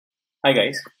Hi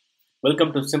guys,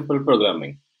 welcome to Simple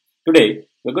Programming. Today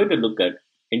we're going to look at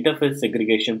Interface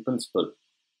Segregation Principle.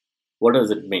 What does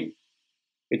it mean?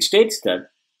 It states that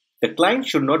the client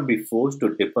should not be forced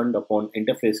to depend upon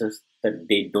interfaces that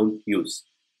they don't use.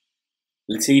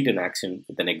 Let's see it in action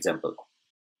with an example.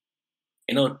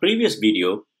 In our previous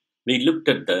video, we looked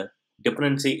at the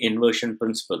dependency inversion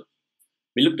principle.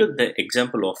 We looked at the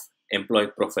example of employee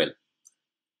profile.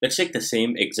 Let's take the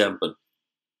same example.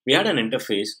 We had an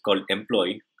interface called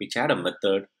employee which had a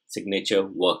method signature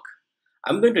work.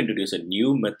 I'm going to introduce a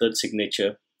new method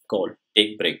signature called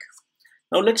take break.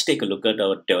 Now let's take a look at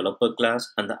our developer class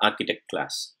and the architect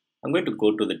class. I'm going to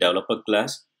go to the developer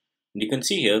class and you can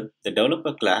see here the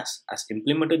developer class has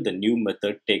implemented the new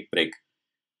method take break.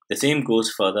 The same goes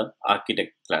for the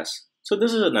architect class. So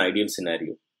this is an ideal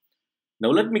scenario. Now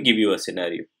let me give you a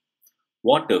scenario.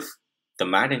 What if the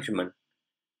management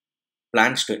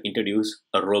plans to introduce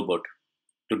a robot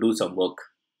to do some work?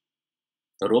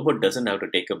 The robot doesn't have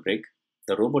to take a break.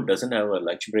 The robot doesn't have a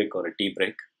lunch break or a tea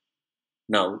break.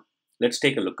 Now, let's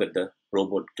take a look at the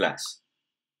robot class.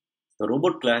 The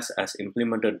robot class has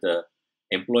implemented the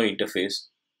employee interface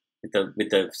with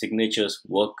the signatures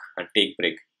work and take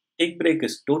break. Take break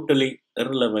is totally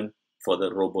irrelevant for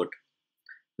the robot.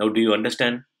 Now, do you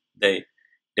understand the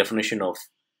definition of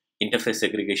interface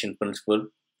segregation principle?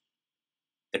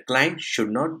 The client should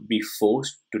not be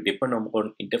forced to depend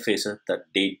upon interfaces that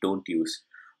they don't use.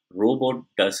 Robot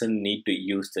doesn't need to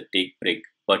use the take break,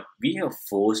 but we have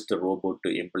forced the robot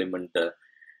to implement the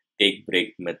take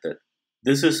break method.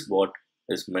 This is what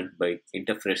is meant by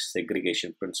interface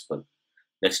segregation principle.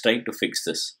 Let's try to fix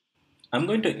this. I'm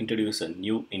going to introduce a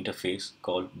new interface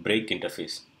called break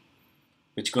interface,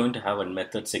 which is going to have a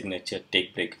method signature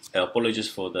take break. Apologies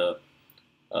for the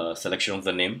selection of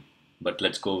the name, but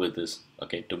let's go with this,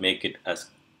 okay, to make it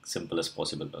as simple as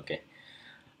possible, okay.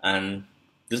 And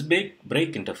this break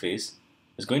interface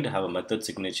is going to have a method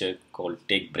signature called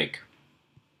take break,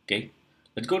 okay.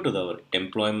 Let's go to our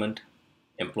employee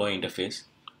interface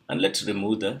and let's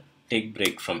remove the take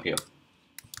break from here,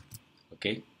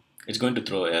 okay. It's going to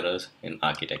throw errors in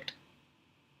architect,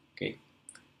 okay,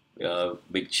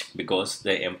 which because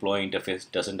the employee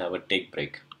interface doesn't have a take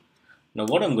break. Now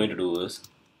what I'm going to do is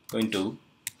going to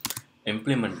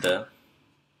implement the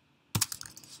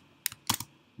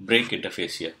break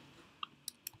interface here.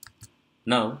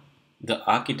 Now the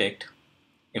architect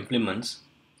implements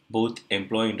both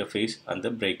employee interface and the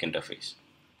break interface.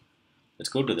 Let's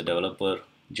go to the developer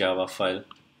Java file.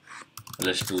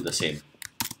 Let's do the same.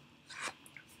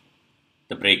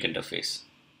 The break interface.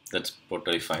 That's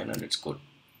totally fine and it's good.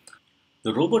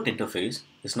 The robot interface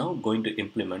is now going to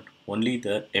implement only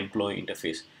the employee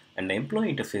interface, and the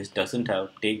employee interface doesn't have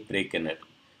take break in it.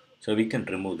 So we can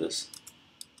remove this.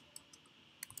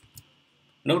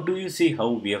 Now do you see how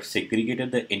we have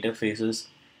segregated the interfaces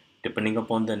depending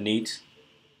upon the needs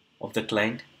of the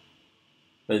client?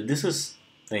 Well, this is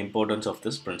the importance of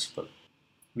this principle.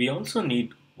 We also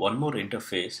need one more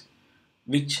interface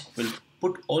which will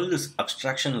put all these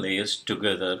abstraction layers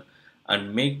together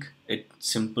and make it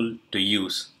simple to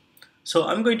use. So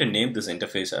I'm going to name this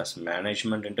interface as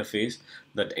management interface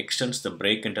that extends the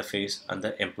break interface and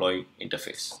the employee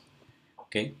interface.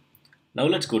 Okay. Now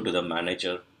let's go to the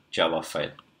manager Java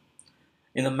file.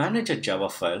 In the manager Java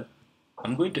file,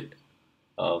 I'm going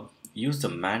to use the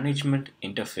management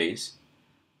interface,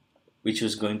 which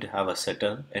is going to have a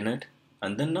setter in it.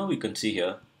 And then now you can see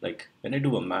here, like when I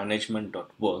do a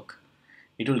management.work,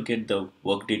 it will get the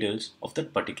work details of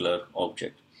that particular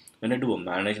object. When I do a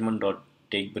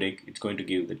management.takeBreak, it's going to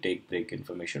give the take break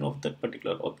information of that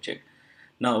particular object.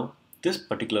 Now, this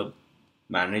particular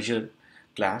manager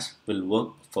class will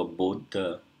work for both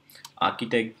the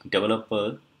architect,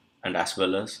 developer, and as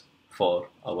well as for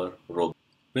our robot.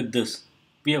 With this,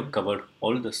 we have covered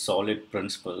all the solid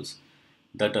principles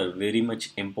that are very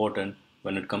much important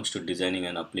when it comes to designing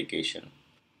an application.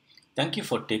 Thank you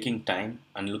for taking time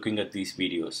and looking at these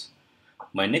videos.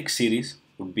 My next series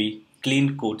would be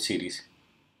Clean Code series.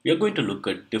 We are going to look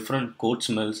at different code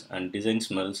smells and design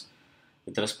smells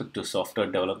with respect to software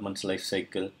development life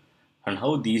cycle and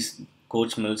how these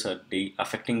code smells are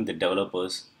affecting the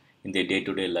developers in their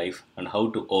day-to-day life and how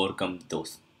to overcome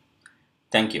those.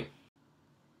 Thank you.